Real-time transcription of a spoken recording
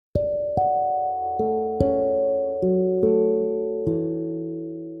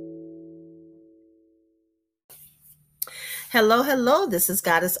Hello, hello. This is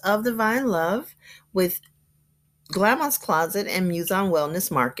Goddess of Divine Love with Glamour's Closet and Muse on Wellness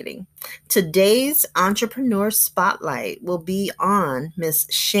Marketing. Today's entrepreneur spotlight will be on Miss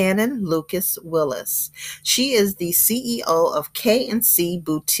Shannon Lucas Willis. She is the CEO of K&C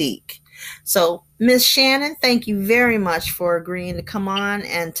Boutique. So, Miss Shannon, thank you very much for agreeing to come on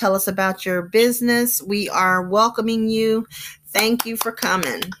and tell us about your business. We are welcoming you. Thank you for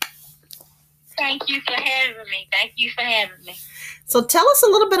coming. Thank you for having me. So tell us a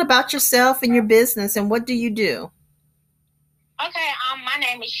little bit about yourself and your business and what do you do? Okay, my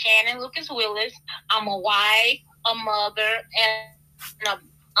name is Shannon Lucas Willis. I'm a wife, a mother, and an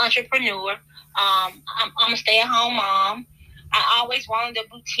entrepreneur. I'm a stay-at-home mom. I always wanted a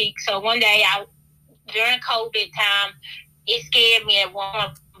boutique, so one day during COVID time, it scared me at one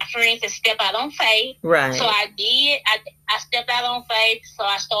of my friends to step out on faith. Right. So I did. I stepped out on faith, so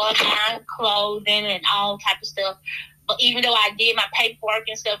I started buying clothing and all type of stuff. But even though I did my paperwork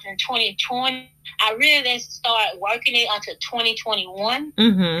and stuff in 2020, I really didn't start working it until 2021.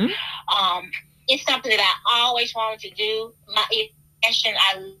 Mm-hmm. It's something that I always wanted to do. My passion.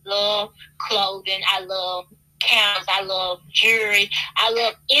 I love clothing. I love gowns. I love jewelry. I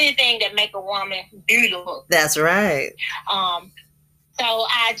love anything that make a woman beautiful. That's right. So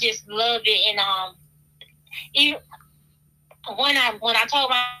I just loved it, and even when I told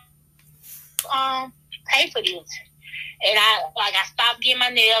my pay for this. And I stopped getting my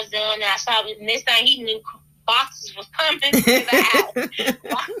nails done, and I stopped. And this thing, he knew boxes was coming to the house.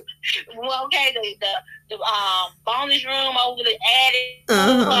 Well, okay, the bonus room over the attic full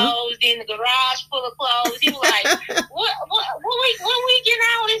of clothes, then the garage full of clothes. He was like, "Where we getting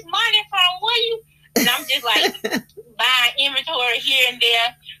all this money from? Where you?" And I'm just like buying inventory here and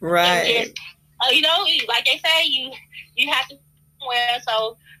there, right? And just, like they say, you have to wear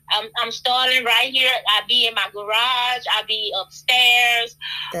so. I'm starting right here. I be in my garage. I be upstairs.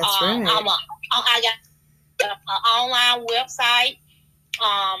 That's right. I got an online website,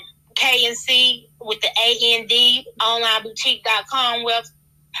 K&C with the AND, onlineboutique.com website.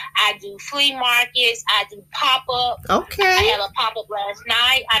 I do flea markets. I do pop-up. Okay. I had a pop-up last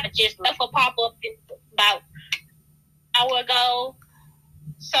night. I just left a pop-up about an hour ago.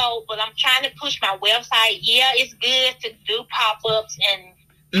 So, but I'm trying to push my website. Yeah, it's good to do pop-ups and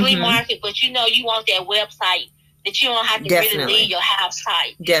flea market, but you want that website that you don't have to really leave your house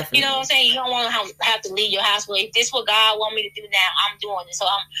type. Definitely. You know what I'm saying? You don't want to have to leave your house. But if this is what God want me to do now, I'm doing it. So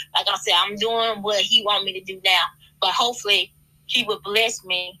I'm doing what He want me to do now. But hopefully He will bless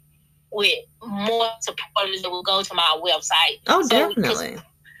me with more supporters that will go to my website. Oh, so, definitely.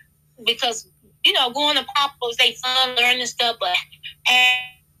 Because going to pop-ups, they fun learning stuff, but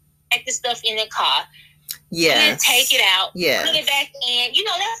pack the stuff in the car. Yes. Take it out. Yeah. Put it back in.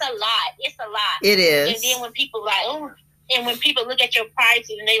 That's a lot. It's a lot. It is. And then when people when people look at your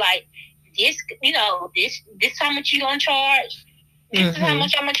prices and they like, this how much you gonna charge? This is how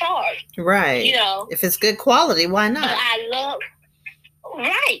much I'm gonna charge. Right. If it's good quality, why not? But I love.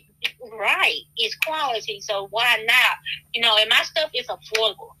 Right. It's quality, so why not? And my stuff is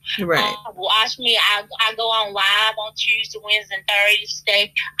affordable. Right. Watch me. I go on live on Tuesday, Wednesday, and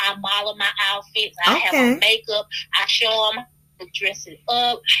Thursday. I model my outfits. I have my makeup. I show them how to dress it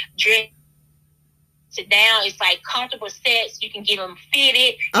up, dress it down. It's like comfortable sets. You can get them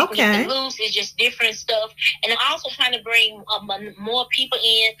fitted. You can get them loose. It's just different stuff. And I'm also trying to bring more people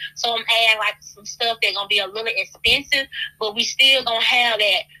in. So I'm adding like some stuff that's gonna be a little expensive, but we still gonna have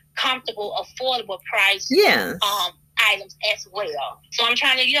that comfortable, affordable price items as well. So I'm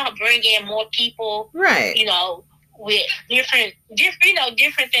trying to, bring in more people, right? With different things.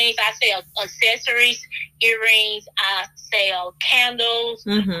 I sell accessories, earrings. I sell candles.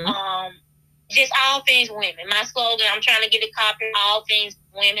 Just all things women. My slogan, I'm trying to get a copy, all things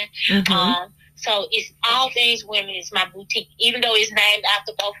women. So it's all things women. It's my boutique, even though it's named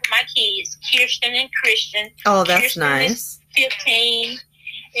after both of my kids, Kirsten and Christian. Oh, that's Kirsten nice. Is 15.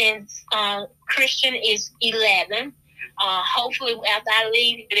 And Christian is 11. Hopefully, after I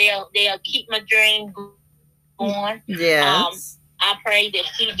leave, they'll keep my dream going. Yes. I pray that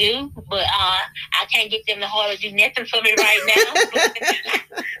he do, but I can't get them to hardly do nothing for me right now.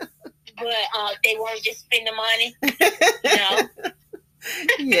 But they won't just spend the money.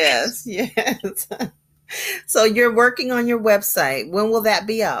 Yes. So you're working on your website. When will that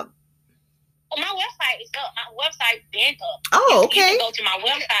be up? Well, my website is up. My website been up. Oh, okay. You can go to my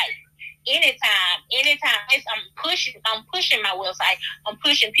website anytime. I'm pushing my website. I'm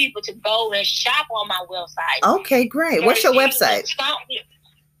pushing people to go and shop on my website. Okay, great. What's your website?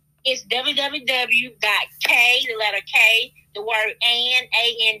 It's www.k, the letter K, the word and,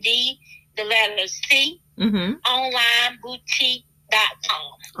 A-N-D, the letter C, Mm-hmm.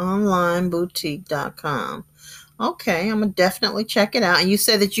 Onlineboutique.com. Onlineboutique.com. Okay, I'm gonna definitely check it out. And you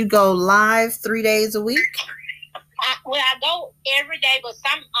said that you go live 3 days a week? I go every day, but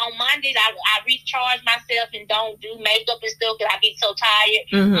some on Mondays I recharge myself and don't do makeup and stuff because I be so tired.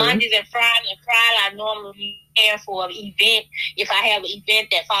 Mm-hmm. Mondays and Friday I normally be there for an event if I have an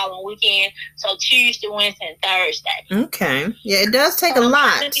event that following weekend. So Tuesday, Wednesday, and Thursday. Okay, yeah, it does take a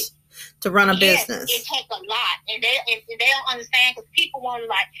lot to run a business. It takes a lot, and they don't understand because people want to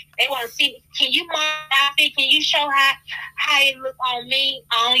they want to see. Can you model outfit? Can you show how it look on me,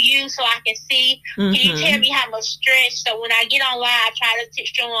 on you, so I can see? Mm-hmm. Can you tell me how much stretch? So when I get on live, I try to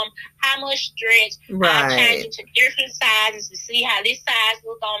show them how much stretch. Right. I change it to different sizes to see how this size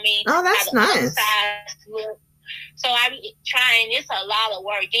look on me. Oh, that's how the nice. other size look. So I be trying. It's a lot of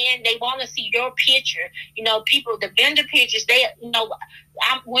work. Then they want to see your picture. People, the vendor pictures.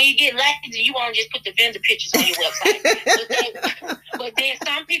 When you get lazy, you want to just put the vendor pictures on your website. but then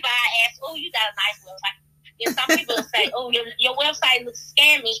some people I ask, "Oh, you got a nice website." Then some people say, "Oh, your website looks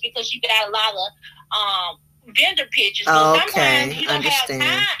scamish because you got a lot of vendor pictures." But sometimes you don't have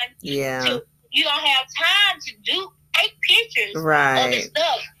time. Yeah. You don't have time to take pictures of the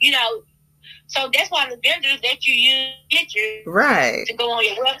stuff. So that's why the vendors let you use pictures to go on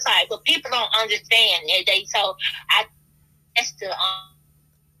your website. But people don't understand it. So I test the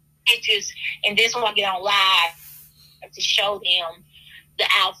pictures, and this one I get on live to show them the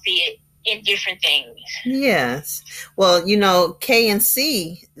outfit and different things. Yes. Well, K and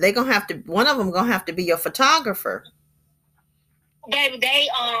C, one of them gonna have to be your photographer. Baby,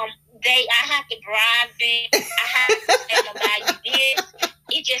 I have to bribe them. I have to tell them about this.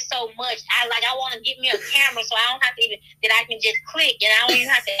 It's just so much. I want to get me a camera so I don't have to that I can just click and I don't even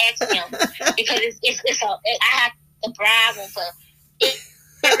have to ask them because I have to bribe them for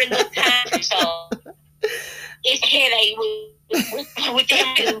every little time. So it's a headache with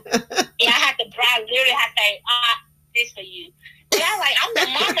them too. And I have to bribe. Literally have to say, this for you. But I'm the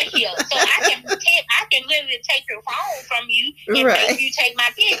mama here, so I can literally take your phone from you and make you take my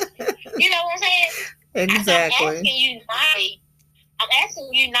picture. You know what I'm saying? Exactly. I'm asking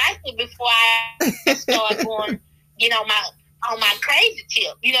you nicely before I start going, on my crazy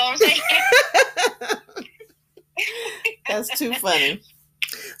tip. You know what I'm saying? That's too funny.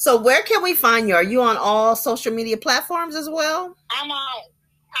 So where can we find you? Are you on all social media platforms as well? I'm on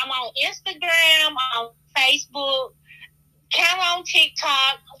Instagram, on Facebook, kind of on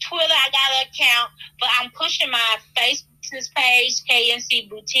TikTok, Twitter. I got an account, but I'm pushing my Facebook business page, KNC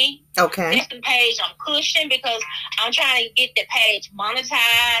Boutique. Okay. That's the page I'm pushing because I'm trying to get the page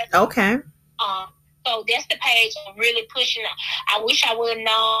monetized. Okay. So that's the page I'm really pushing. I wish I would have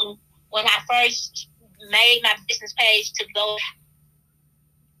known when I first made my business page to go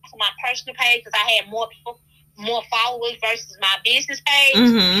to my personal page because I had more followers versus my business page.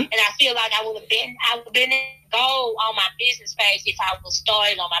 Mm-hmm. And I feel like I would have been in gold on my business page if I was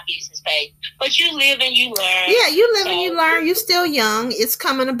started on my business page. But you live and you learn. Yeah, you live and you learn. You're still young. It's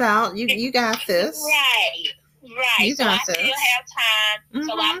coming about. You got this. Right. You so got I still have time. Mm-hmm.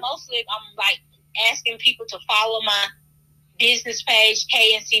 So I'm asking people to follow my business page,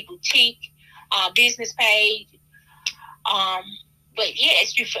 KNC Boutique business page. But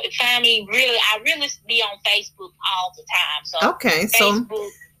yes, you find me I really be on Facebook all the time. So okay,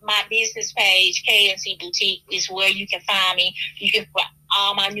 Facebook, my business page, KNC Boutique, is where you can find me. You can find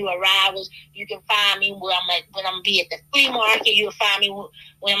all my new arrivals. You can find me when I'm gonna be at the flea market. You'll find me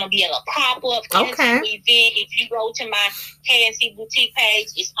when I'm gonna be at a pop-up event. If you go to my KNC Boutique page,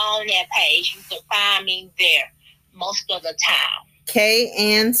 it's on that page. You can find me there most of the time.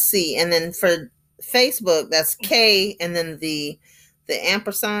 KNC, and then for Facebook, that's K, and then the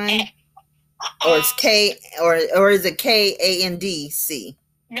ampersand, or it's K, or is it KANDC?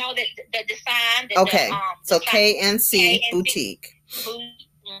 No, the sign. Okay, so KNC Boutique.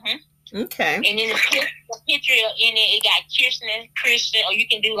 Mm-hmm. Okay. And then the picture in it got Christian, or you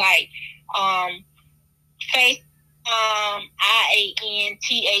can do face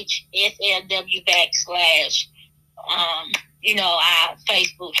IANTHSLW / our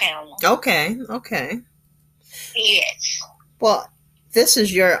Facebook channel. Okay. Yes. Well, this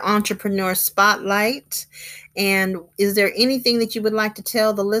is your entrepreneur spotlight. And is there anything that you would like to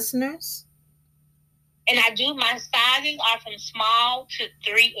tell the listeners? And my sizes are from small to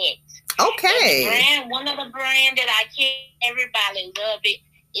 3X. Okay. One of the brand that I carry, everybody love it.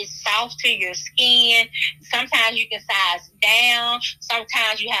 It's soft to your skin. Sometimes you can size down.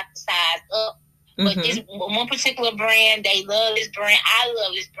 Sometimes you have to size up. But this one particular brand, they love this brand. I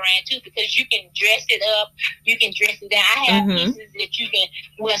love this brand too because you can dress it up. You can dress it down. I have pieces that you can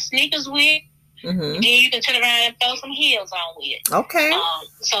wear sneakers with. Then you can turn around and throw some heels on with it. Okay.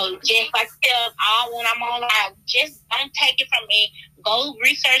 So just like when I'm on live, just don't take it from me. Go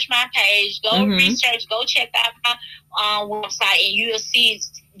research my page. Go research. Go check out my website, and you'll see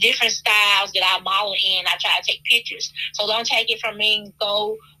different styles that I model in. I try to take pictures. So don't take it from me.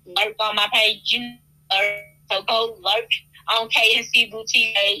 Go lurk on my page. So go lurk on KNC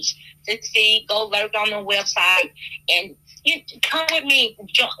Boutique page to see. Go lurk on the website and. You come with me,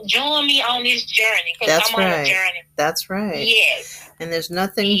 join me on this journey, because I'm on a journey. That's right. Yes. And there's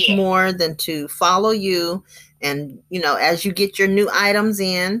nothing more than to follow you, and as you get your new items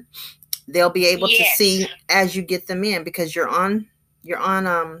in, they'll be able to see as you get them in, because you're on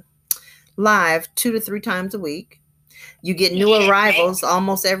live 2 to 3 times a week. You get new arrivals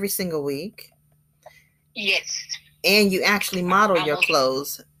almost every single week. Yes. And you actually model your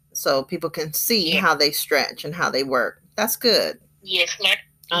clothes so people can see how they stretch and how they work. That's good. Yes, ma'am.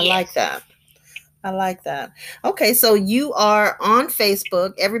 I like that. Okay, so you are on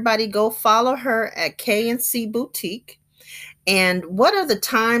Facebook. Everybody go follow her at KNC Boutique. And what are the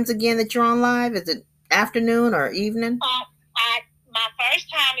times again that you're on live? Is it afternoon or evening? My first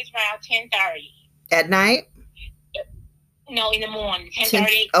time is around 10:30. At night? No, in the morning.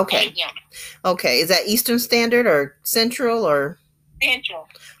 10:30 a.m. Okay. Is that Eastern Standard or Central or? Central.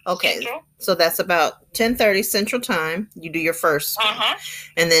 Okay. Central. So that's about 10:30 Central Time. You do your first.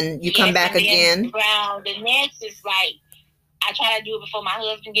 And then you come back again. Around the next is like, I try to do it before my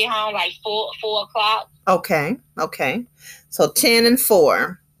husband get home, like 4 o'clock. Okay. So 10 and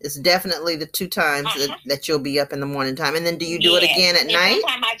 4 is definitely the 2 times that you'll be up in the morning time. And then do you do it again at night?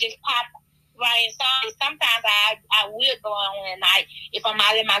 Sometimes I just pop right inside. Sometimes I will go on at night. If I'm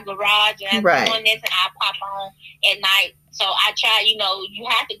out in my garage and I'm doing this, and I pop on at night. So I try, you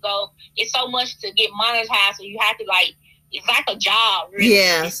have to go. It's so much to get monetized, so you have to it's like a job, really.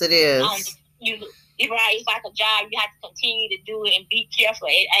 Yes, it is. It's like a job. You have to continue to do it and be careful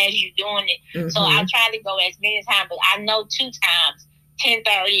as you're doing it. So I try to go as many times, but I know 2 times,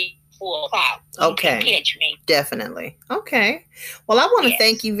 10:30, 4 o'clock. Okay. You can catch me. Definitely. Okay. Well, I want to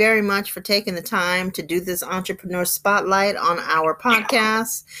thank you very much for taking the time to do this Entrepreneur Spotlight on our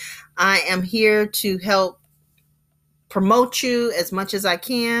podcast. I am here to help promote you as much as I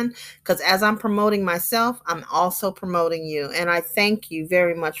can, because as I'm promoting myself, I'm also promoting you. And I thank you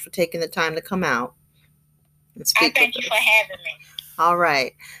very much for taking the time to come out and speak. I thank you for having me. All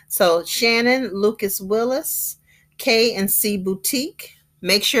right. So Shannon, Lucus, Willis, KNC Boutique.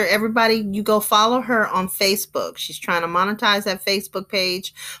 Make sure everybody, you go follow her on Facebook. She's trying to monetize that Facebook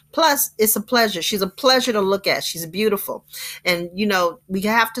page. Plus, it's a pleasure. She's a pleasure to look at. She's beautiful. And, we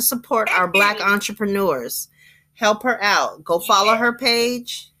have to support our Black entrepreneurs. Help her out. Go follow her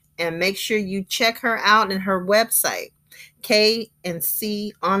page and make sure you check her out in her website,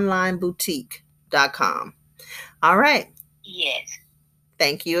 knconlineboutique.com. All right. Yes.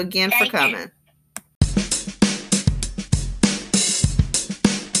 Thank you again for coming.